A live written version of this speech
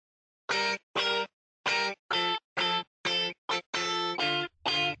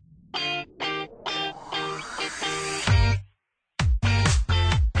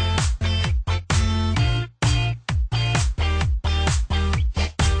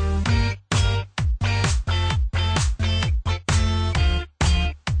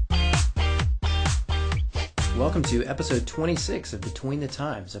welcome to episode 26 of Between the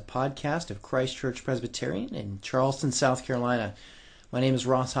Times, a podcast of Christ Church Presbyterian in Charleston, South Carolina. My name is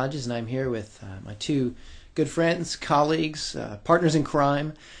Ross Hodges, and I'm here with my two good friends, colleagues, partners in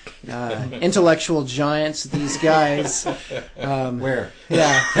crime, intellectual giants. These guys. Where?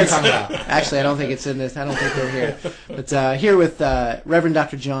 Yeah. What are you talking about? Actually, I don't think it's in this. I don't think they're here. But here with Reverend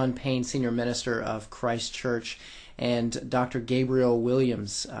Dr. John Payne, Senior Minister of Christ Church, and Dr. Gabriel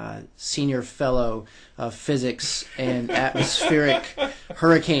Williams, Senior Fellow of Physics and Atmospheric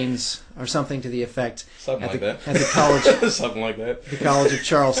Hurricanes, or something to the effect. Something like that. At the college. Something like that. The College of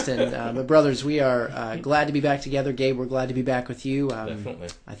Charleston. But brothers, we are glad to be back together. Gabe, we're glad to be back with you. Definitely.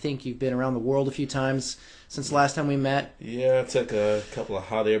 I think you've been around the world a few times since the last time we met. Yeah, I took a couple of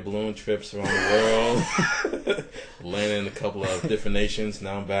hot air balloon trips around the world. Landed in a couple of different nations.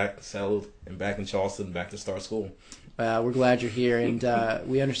 Now I'm back, settled, and back in Charleston, back to start school. We're glad you're here, and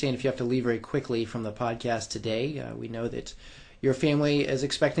we understand if you have to leave very quickly from the podcast today. We know that your family is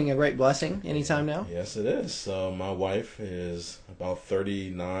expecting a great blessing anytime now. Yes, it is. So my wife is about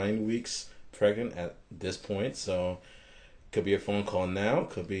 39 weeks pregnant at this point, so could be a phone call now,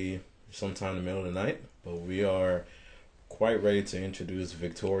 could be sometime in the middle of the night, but we are quite ready to introduce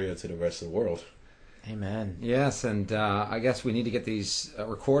Victoria to the rest of the world. Amen. Yes, and I guess we need to get these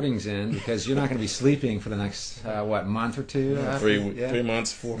recordings in because you're not going to be sleeping for the next, month or two? 3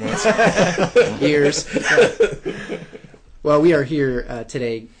 months, 4 months. Years. Well, we are here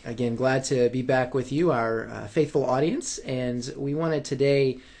today, again, glad to be back with you, our faithful audience, and we wanted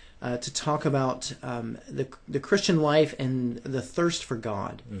today to talk about the Christian life and the thirst for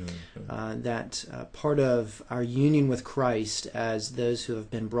God. Mm-hmm. That part of our union with Christ as those who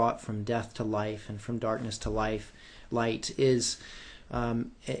have been brought from death to life and from darkness to light is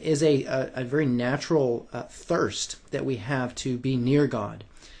a very natural thirst that we have to be near God.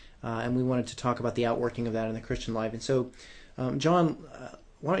 And we wanted to talk about the outworking of that in the Christian life. And so, John,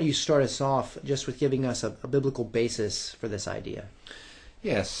 why don't you start us off just with giving us a biblical basis for this idea?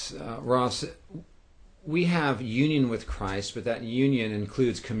 Yes, Ross, we have union with Christ, but that union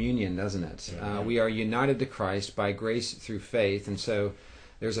includes communion, doesn't it? Mm-hmm. We are united to Christ by grace through faith, and so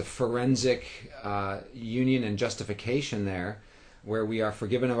there's a forensic union and justification there where we are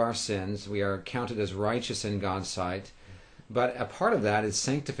forgiven of our sins, we are counted as righteous in God's sight, but a part of that is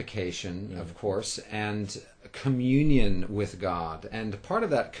sanctification, of course, and communion with God. And part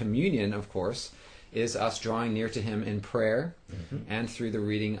of that communion, of course, is us drawing near to Him in prayer and through the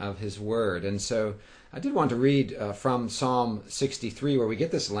reading of His Word. And so I did want to read from Psalm 63 where we get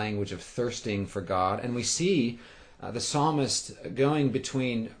this language of thirsting for God, and we see the psalmist going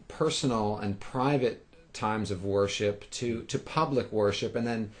between personal and private times of worship to public worship and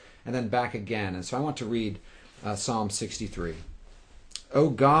then back again. And so I want to read Psalm 63. O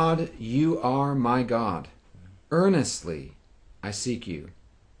God, you are my God. Earnestly I seek you.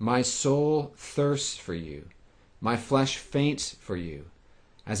 My soul thirsts for you. My flesh faints for you,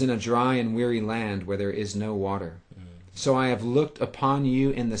 as in a dry and weary land where there is no water. So I have looked upon you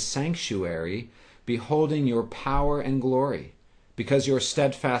in the sanctuary, beholding your power and glory. Because your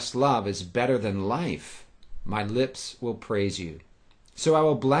steadfast love is better than life, my lips will praise you. So I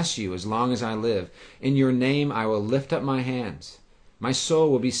will bless you as long as I live. In your name I will lift up my hands. My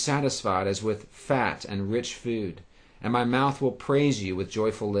soul will be satisfied as with fat and rich food, and my mouth will praise you with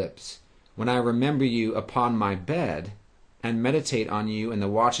joyful lips. When I remember you upon my bed and meditate on you in the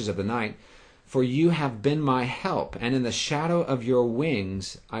watches of the night, for you have been my help, and in the shadow of your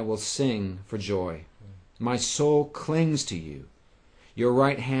wings I will sing for joy. My soul clings to you. Your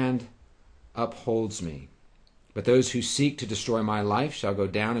right hand upholds me. But those who seek to destroy my life shall go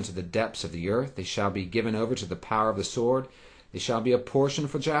down into the depths of the earth. They shall be given over to the power of the sword. They shall be a portion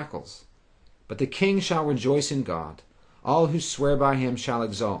for jackals. But the king shall rejoice in God. All who swear by him shall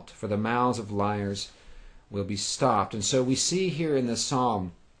exult, for the mouths of liars will be stopped. And so we see here in this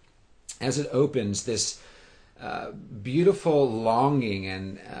psalm, as it opens, this beautiful longing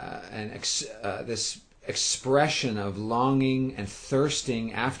and this expression of longing and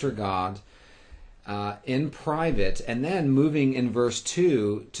thirsting after God in private, and then moving in verse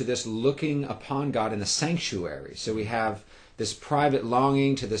 2 to this looking upon God in the sanctuary. So we have this private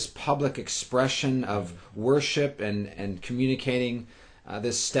longing to this public expression of worship and communicating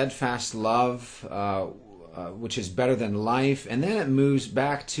this steadfast love, which is better than life. And then it moves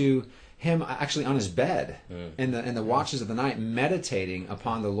back to him actually on his bed in the watches of the night, meditating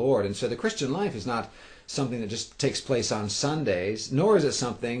upon the Lord. And so the Christian life is not something that just takes place on Sundays, nor is it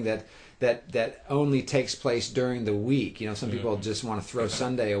something that only takes place during the week. You know, some people just want to throw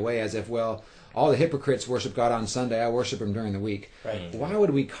Sunday away as if, well, all the hypocrites worship God on Sunday, I worship Him during the week. Right. Why would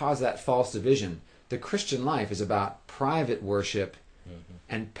we cause that false division? the Christian life is about private worship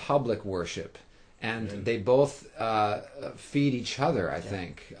and public worship. And they both feed each other, I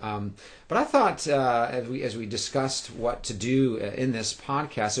think. But I thought, as we discussed what to do in this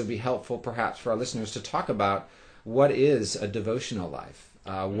podcast, it would be helpful, perhaps, for our listeners to talk about what is a devotional life.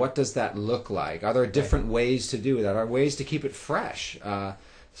 What does that look like? Are there different ways to do that? Are there ways to keep it fresh?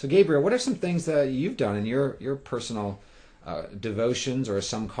 So, Gabriel, what are some things that you've done in your personal devotions, or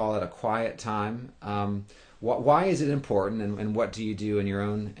some call it a quiet time? Why is it important, and what do you do in your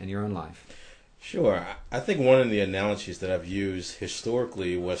own life? Sure. I think one of the analogies that I've used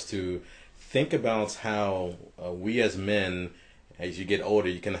historically was to think about how we as men, as you get older,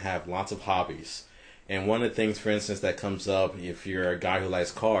 you can have lots of hobbies. And one of the things, for instance, that comes up, if you're a guy who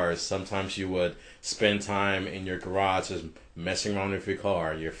likes cars, sometimes you would spend time in your garage just messing around with your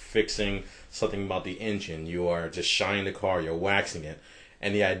car. You're fixing something about the engine. You are just shining the car. You're waxing it.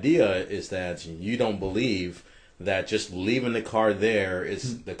 And the idea is that you don't believe that just leaving the car there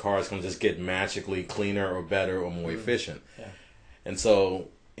is the car is going to just get magically cleaner or better or more efficient. Yeah. And so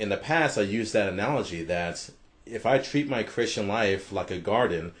in the past, I used that analogy that if I treat my Christian life like a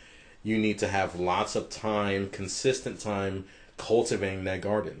garden, you need to have lots of time, consistent time, cultivating that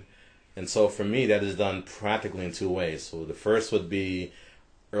garden. And so for me, that is done practically in two ways. So the first would be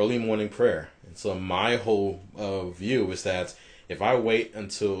early morning prayer. And so my whole view is that if I wait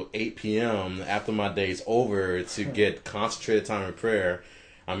until 8 p.m. after my day's over to get concentrated time in prayer,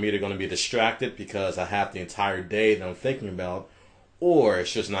 I'm either going to be distracted because I have the entire day that I'm thinking about, or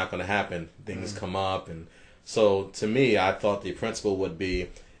it's just not going to happen. Things come up. And so to me, I thought the principle would be,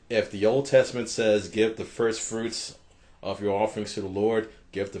 if the Old Testament says, give the first fruits of your offerings to the Lord,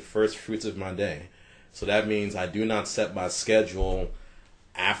 give the first fruits of my day. So that means I do not set my schedule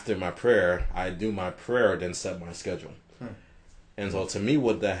after my prayer. I do my prayer, then set my schedule. And so to me,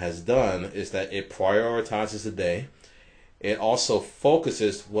 what that has done is that it prioritizes the day. It also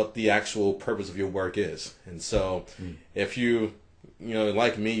focuses what the actual purpose of your work is. And so if you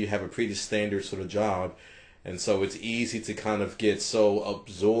like me, you have a pretty standard sort of job. And so it's easy to kind of get so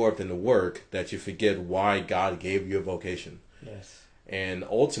absorbed in the work that you forget why God gave you a vocation. Yes. And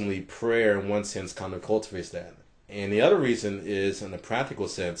ultimately, prayer in one sense kind of cultivates that. And the other reason is, in a practical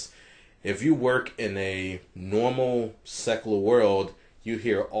sense, if you work in a normal secular world, you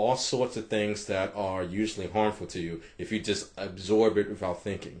hear all sorts of things that are usually harmful to you if you just absorb it without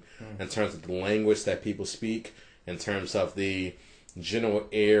thinking. In terms of the language that people speak, in terms of the general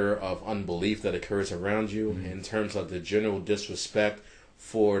air of unbelief that occurs around you, in terms of the general disrespect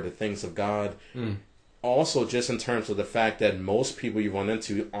for the things of God. Also, just in terms of the fact that most people you run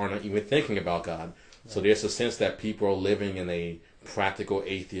into aren't even thinking about God. So there's a sense that people are living in a practical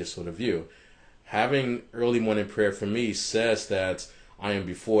atheist sort of view. Having early morning prayer for me says that I am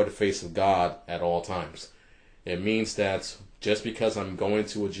before the face of God at all times. It means that just because I'm going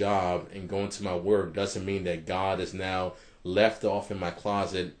to a job and going to my work doesn't mean that God is now left off in my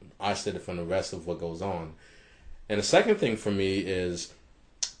closet, isolated from the rest of what goes on. And the second thing for me is,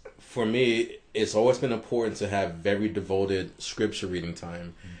 it's always been important to have very devoted scripture reading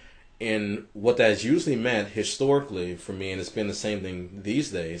time. And what that has usually meant historically for me, and it's been the same thing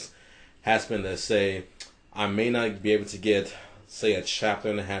these days, has been to say, I may not be able to get, say, a chapter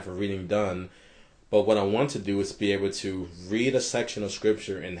and a half of reading done, but what I want to do is be able to read a section of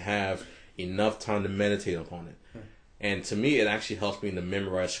scripture and have enough time to meditate upon it. And to me, it actually helps me to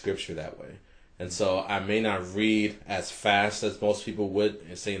memorize scripture that way. And so I may not read as fast as most people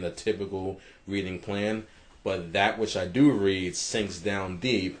would, say, in a typical reading plan, but that which I do read sinks down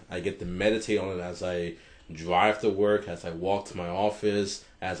deep. I get to meditate on it as I drive to work, as I walk to my office,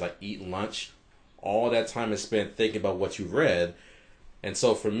 as I eat lunch. All that time is spent thinking about what you read. And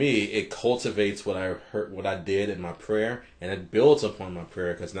so for me, it cultivates what I heard, what I did in my prayer, and it builds upon my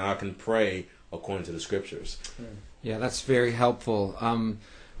prayer, because now I can pray according to the scriptures. Yeah, that's very helpful.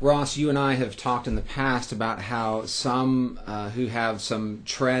 Ross, you and I have talked in the past about how some who have some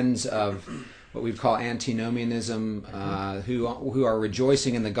trends of what we call antinomianism, who are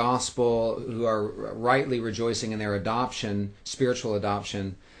rejoicing in the gospel, who are rightly rejoicing in their adoption, spiritual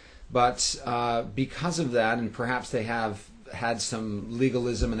adoption, but because of that, and perhaps they have had some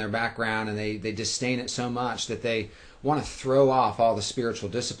legalism in their background, and they disdain it so much that they want to throw off all the spiritual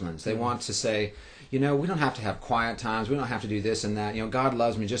disciplines. They want to say, we don't have to have quiet times. We don't have to do this and that. God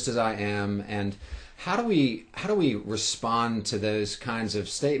loves me just as I am. And how do we respond to those kinds of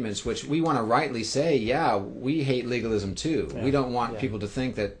statements, which we want to rightly say, yeah, we hate legalism too. Yeah. We don't want people to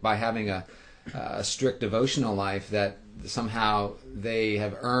think that by having a strict devotional life that somehow they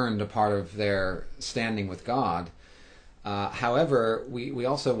have earned a part of their standing with God. However, we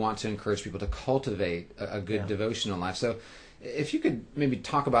also want to encourage people to cultivate a good Yeah. devotional life. So if you could maybe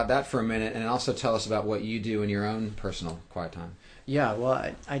talk about that for a minute and also tell us about what you do in your own personal quiet time. Yeah,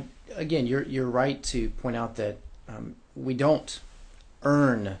 well, I again, you're right to point out that we don't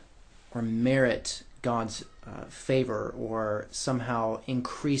earn or merit God's favor or somehow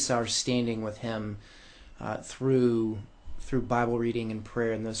increase our standing with Him through Bible reading and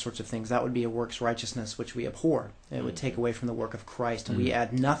prayer and those sorts of things. That would be a works righteousness which we abhor. It would take away from the work of Christ, and we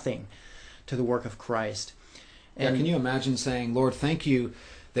add nothing to the work of Christ. And Can you imagine saying, Lord, thank you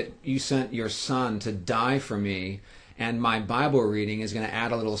that you sent your Son to die for me, and my Bible reading is going to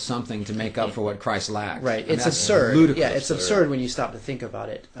add a little something to make up for what Christ lacked. Right. I mean, It's that's absurd. ludicrous. Yeah, it's absurd when you stop to think about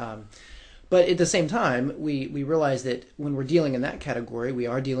it. But at the same time, we realize that when we're dealing in that category, we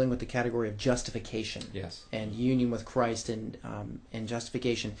are dealing with the category of justification. Yes. And union with Christ and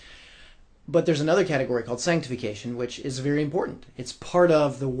justification. But there's another category called sanctification, which is very important. It's part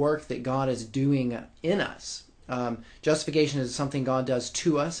of the work that God is doing in us. Justification is something God does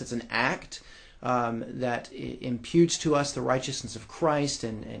to us. It's an act that imputes to us the righteousness of Christ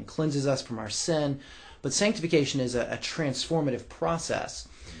and cleanses us from our sin. But sanctification is a transformative process.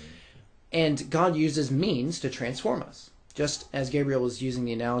 And God uses means to transform us. Just as Gabriel was using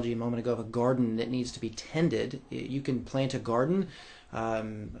the analogy a moment ago of a garden that needs to be tended, you can plant a garden.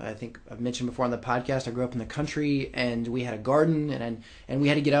 I think I've mentioned before on the podcast, I grew up in the country, and we had a garden, and we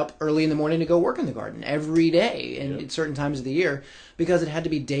had to get up early in the morning to go work in the garden every day and at certain times of the year, because it had to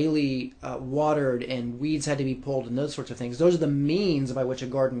be daily watered and weeds had to be pulled and those sorts of things. Those are the means by which a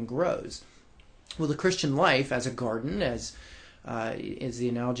garden grows. Well, the Christian life as a garden, as the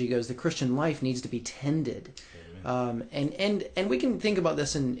analogy goes, the Christian life needs to be tended. And we can think about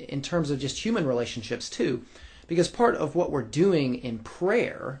this in terms of just human relationships too, because part of what we're doing in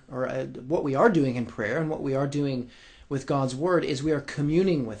prayer, or what we are doing in prayer and what we are doing with God's Word, is we are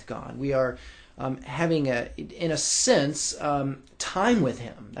communing with God. We are having, in a sense, time with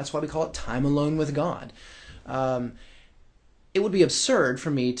Him. That's why we call it time alone with God. It would be absurd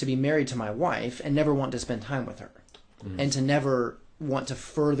for me to be married to my wife and never want to spend time with her. And to never want to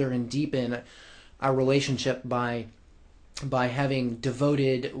further and deepen our relationship by having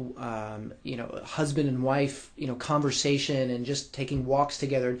devoted, husband and wife, conversation and just taking walks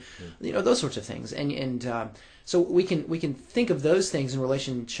together, those sorts of things. And so we can think of those things in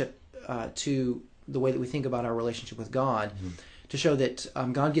relationship to the way that we think about our relationship with God, to show that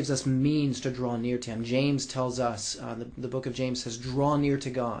God gives us means to draw near to Him. James tells us, the book of James says, draw near to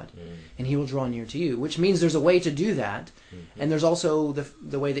God, and He will draw near to you, which means there's a way to do that, and there's also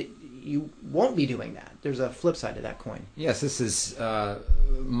the way that you won't be doing that. There's a flip side to that coin. Yes, this is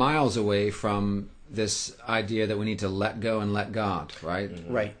miles away from this idea that we need to let go and let God, right?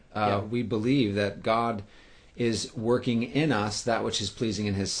 Right. We believe that God is working in us that which is pleasing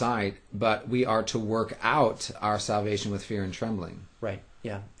in His sight, but we are to work out our salvation with fear and trembling. Right.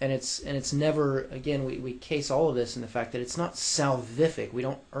 Yeah. And it's never, again, we case all of this in the fact that it's not salvific. We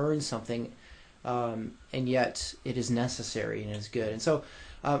don't earn something, and yet it is necessary and is good. And so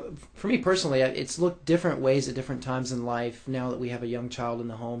for me personally, it's looked different ways at different times in life. Now that we have a young child in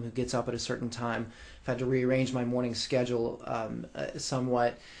the home who gets up at a certain time, I've had to rearrange my morning schedule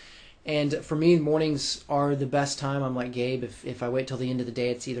somewhat. And for me, mornings are the best time. I'm like Gabe. If I wait till the end of the day,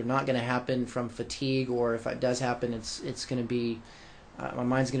 it's either not going to happen from fatigue, or if it does happen, it's going to be my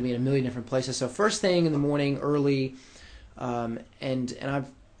mind's going to be in a million different places. So first thing in the morning, early, and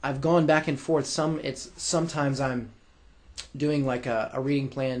I've gone back and forth. Sometimes I'm doing like a reading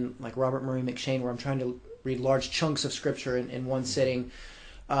plan, like Robert Murray McShane, where I'm trying to read large chunks of scripture in one sitting,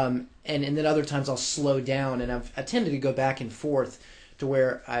 and then other times I'll slow down, and I tended to go back and forth, to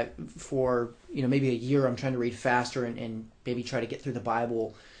where for maybe a year I'm trying to read faster and maybe try to get through the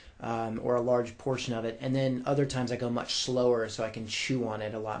Bible or a large portion of it, and then other times I go much slower so I can chew on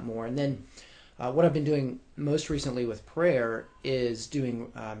it a lot more. And then what I've been doing most recently with prayer is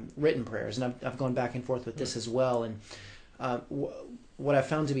doing written prayers, and I've gone back and forth with this as well. And what I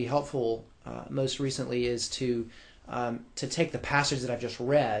found to be helpful most recently is to take the passage that I've just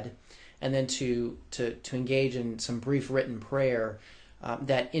read, and then to engage in some brief written prayer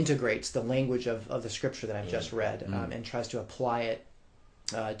that integrates the language of the scripture that I've just read, and tries to apply it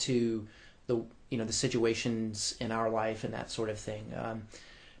to the situations in our life and that sort of thing.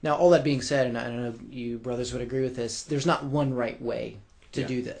 Now, all that being said, and I know you brothers would agree with this, there's not one right way to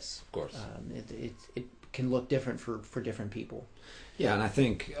do this. Of course. It can look different for different people. Yeah, and I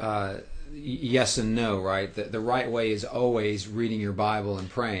think yes and no, right? The right way is always reading your Bible and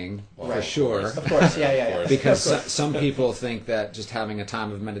praying, for sure. Of course, yeah. Because some people think that just having a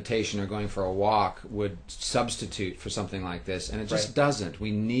time of meditation or going for a walk would substitute for something like this, and it just doesn't.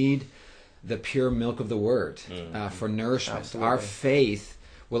 We need the pure milk of the Word for nourishment. Absolutely. Our faith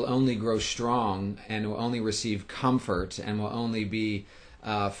will only grow strong and will only receive comfort and will only be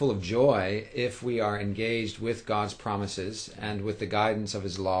full of joy if we are engaged with God's promises and with the guidance of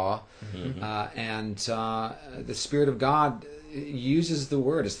His law. And the Spirit of God uses the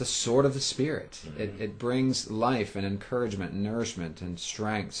Word. It's the sword of the Spirit. It brings life and encouragement and nourishment and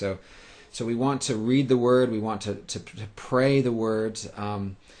strength. So we want to read the Word. We want to pray the Word.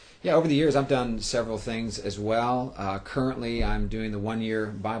 Over the years I've done several things as well. Currently I'm doing the 1-year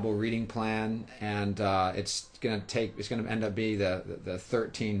Bible reading plan, and it's going to end up being the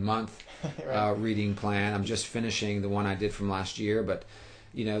 13-month reading plan. I'm just finishing the one I did from last year, but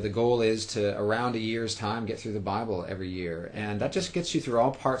the goal is to, around a year's time, get through the Bible every year, and that just gets you through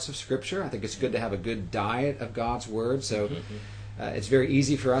all parts of Scripture. I think it's good to have a good diet of God's Word. So it's very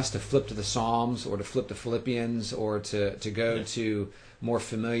easy for us to flip to the Psalms or to flip to Philippians or to go to more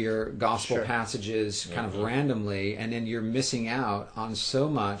familiar gospel passages kind of randomly, and then you're missing out on so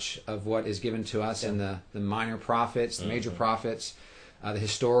much of what is given to us in the minor prophets, the major prophets, the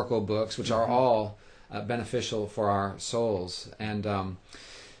historical books, which are all beneficial for our souls.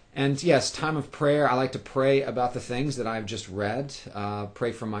 And yes, time of prayer, I like to pray about the things that I've just read,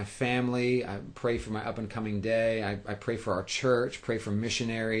 pray for my family, I pray for my up-and-coming day, I pray for our church, pray for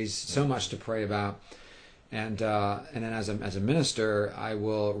missionaries, so much to pray about. And then as a minister, I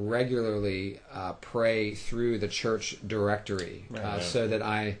will regularly pray through the church directory, so that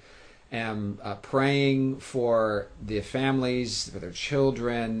I am praying for the families, for their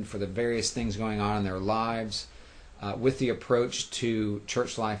children, for the various things going on in their lives, with the approach to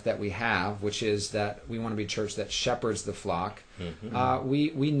church life that we have, which is that we want to be a church that shepherds the flock.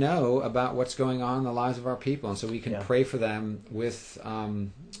 We know about what's going on in the lives of our people, and so we can pray for them with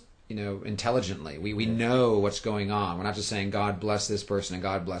intelligently. We know what's going on. We're not just saying, God bless this person and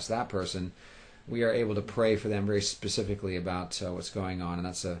God bless that person. We are able to pray for them very specifically about what's going on, and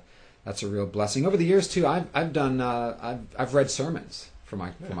that's a real blessing. Over the years too, I've read sermons for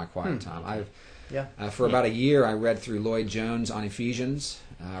my quiet time. For about a year, I read through Lloyd Jones on Ephesians.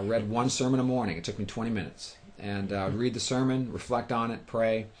 I read one sermon a morning. It took me 20 minutes, and I would read the sermon, reflect on it,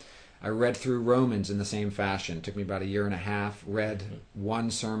 pray. I read through Romans in the same fashion. It took me about a year and a half. Read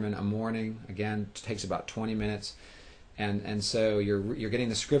one sermon a morning. Again, it takes about 20 minutes. And so you're getting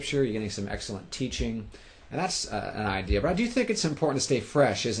the Scripture, you're getting some excellent teaching. And that's an idea. But I do think it's important to stay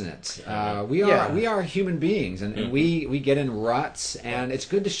fresh, isn't it? We are human beings, and we get in ruts, and it's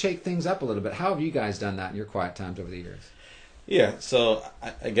good to shake things up a little bit. How have you guys done that in your quiet times over the years? Yeah, so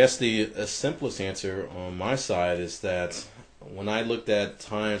I guess the simplest answer on my side is that when I looked at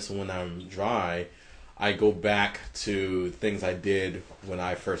times when I'm dry, I go back to things I did when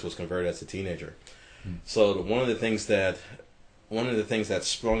I first was converted as a teenager. So one of the things that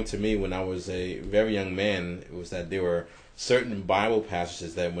sprung to me when I was a very young man was that there were certain Bible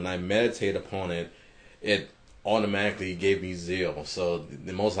passages that when I meditate upon it, it automatically gave me zeal. So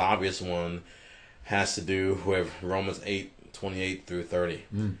the most obvious one has to do with Romans 8:28 through 30.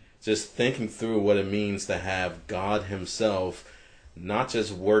 Just thinking through what it means to have God Himself not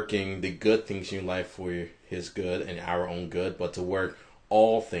just working the good things in your life for His good and our own good, but to work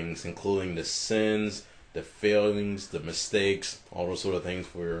all things, including the sins, the failings, the mistakes, all those sort of things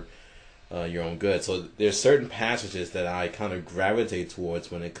for your own good. So there's certain passages that I kind of gravitate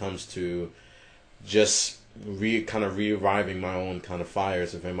towards when it comes to just reviving my own kind of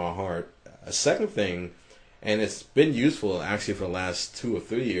fires within my heart. A second thing, and it's been useful actually for the last 2 or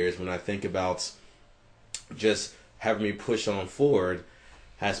 3 years when I think about just having me push on forward,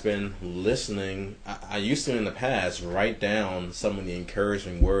 has been listening. I used to in the past write down some of the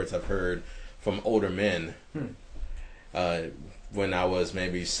encouraging words I've heard from older men when I was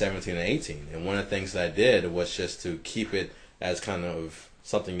maybe 17 or 18. And one of the things that I did was just to keep it as kind of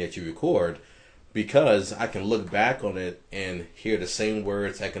something that you record, because I can look back on it and hear the same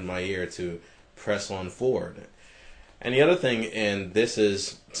words echo in my ear to press on forward. And the other thing, and this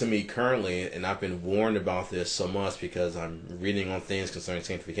is to me currently, and I've been warned about this so much because I'm reading on things concerning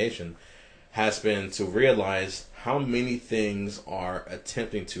sanctification, has been to realize how many things are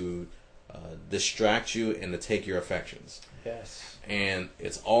attempting to distract you and to take your affections. Yes. And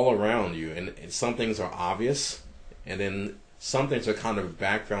it's all around you, and some things are obvious, and then some things are kind of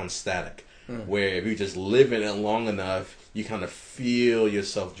background static, where if you just live in it long enough, you kind of feel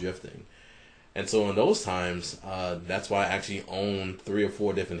yourself drifting. And so in those times, that's why I actually own 3 or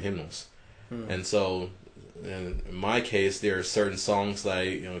 4 different hymnals. And so in my case, there are certain songs that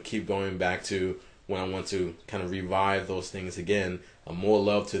I keep going back to when I want to kind of revive those things again. More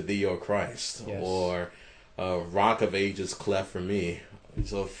Love to Thee, O Christ, Yes. or Rock of Ages Cleft for Me.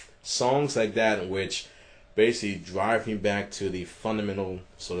 So songs like that in which basically drive me back to the fundamental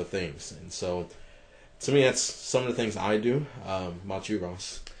sort of things. And so to me, that's some of the things I do. About you,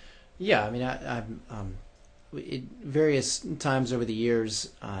 Ross? Yeah, I mean, I'm various times over the years,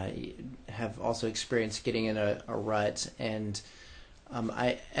 I have also experienced getting in a rut, and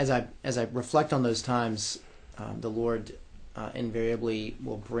as I reflect on those times, the Lord invariably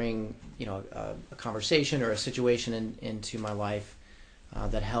will bring a conversation or a situation into my life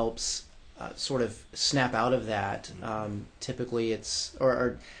that helps sort of snap out of that. Typically, it's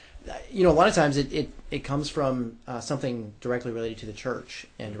or a lot of times it comes from something directly related to the church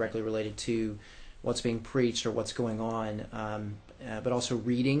and directly related to what's being preached or what's going on, but also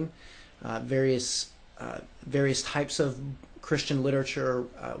reading various types of Christian literature,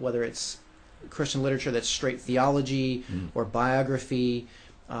 whether it's Christian literature that's straight theology or biography.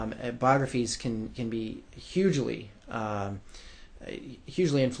 Biographies can be hugely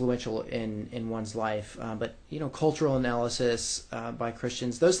influential in one's life, but cultural analysis by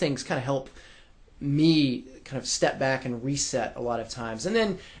Christians, those things kind of help me kind of step back and reset a lot of times.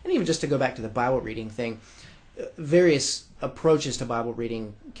 And even just to go back to the Bible reading thing, various approaches to Bible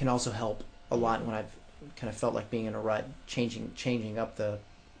reading can also help a lot when I've kind of felt like being in a rut, changing up the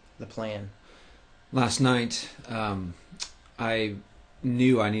plan. Last night, I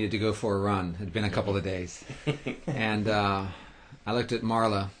knew I needed to go for a run. It had been a couple of days. And I looked at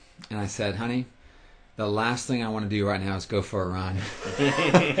Marla and I said, honey, the last thing I want to do right now is go for a run.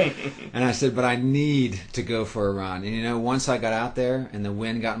 And I said, but I need to go for a run. And once I got out there and the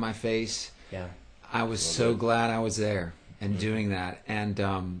wind got in my face, I was so glad I was there and doing that.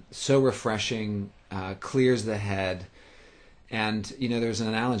 And so refreshing, clears the head. And, there's an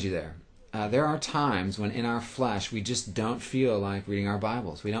analogy there. There are times when in our flesh we just don't feel like reading our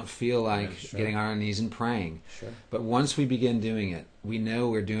Bibles. We don't feel like getting on our knees and praying. Sure. But once we begin doing it, we know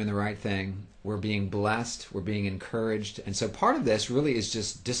we're doing the right thing. We're being blessed. We're being encouraged. And so part of this really is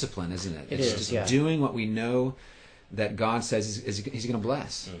just discipline, isn't it? It's just doing what we know that God says He's going to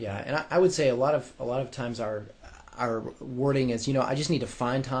bless. Yeah, and I would say a lot of times our wording is, I just need to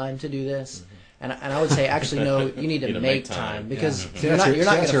find time to do this. Mm-hmm. And I would say, actually, no, you need to make time, because you're not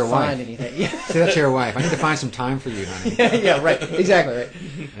going to find anything. Say that to your wife. I need to find some time for you, honey. Yeah, right. Exactly right.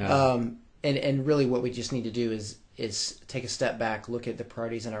 Yeah. And really what we just need to do is take a step back, look at the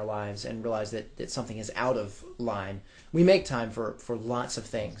priorities in our lives, and realize that something is out of line. We make time for lots of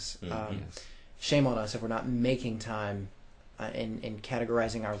things. Shame on us if we're not making time in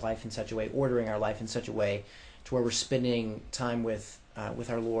categorizing our life in such a way, ordering our life in such a way to where we're spending time with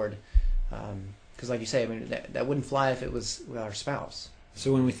our Lord. Because like you say, I mean, that wouldn't fly if it was with our spouse.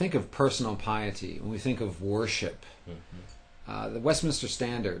 So when we think of personal piety, when we think of worship, the Westminster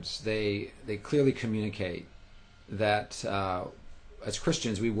Standards, they clearly communicate that as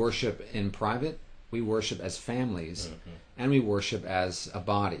Christians we worship in private, we worship as families, and we worship as a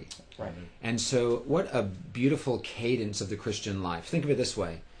body. Right. And so what a beautiful cadence of the Christian life. Think of it this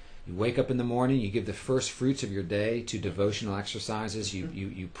way. You wake up in the morning, you give the first fruits of your day to devotional exercises,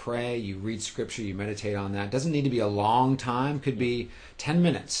 you pray, you read scripture, you meditate on that. It doesn't need to be a long time, could be 10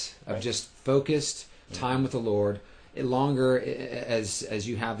 minutes of just focused time with the Lord, longer as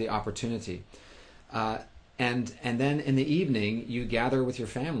you have the opportunity. And then in the evening, you gather with your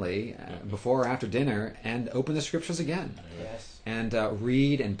family before or after dinner and open the scriptures again. Yes. And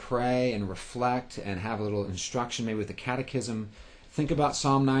read and pray and reflect and have a little instruction maybe with the catechism. Think about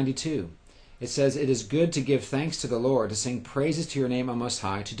Psalm 92. It says, "It is good to give thanks to the Lord, to sing praises to your name, O Most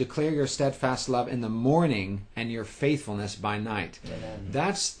High, to declare your steadfast love in the morning and your faithfulness by night." Amen.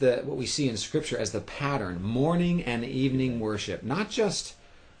 That's what we see in Scripture as the pattern, morning and evening worship. Not just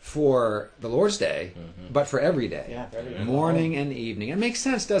for the Lord's Day, but for every day. Yeah, for every day. Morning and evening. It makes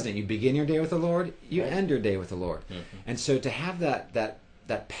sense, doesn't it? You begin your day with the Lord, you end your day with the Lord. And so to have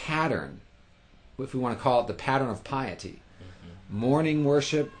that pattern, if we want to call it the pattern of piety, morning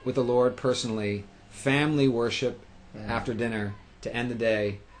worship with the Lord personally, family worship after dinner to end the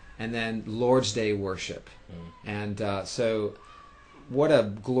day, and then Lord's Day worship. And so what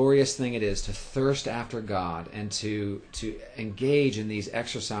a glorious thing it is to thirst after God and to engage in these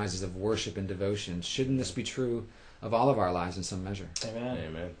exercises of worship and devotion. Shouldn't this be true of all of our lives in some measure? Amen.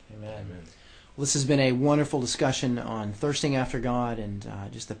 Amen. Amen. Well, this has been a wonderful discussion on thirsting after God and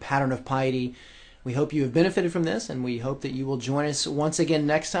just the pattern of piety. We hope you have benefited from this, and we hope that you will join us once again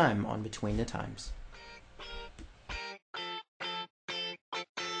next time on Between the Times.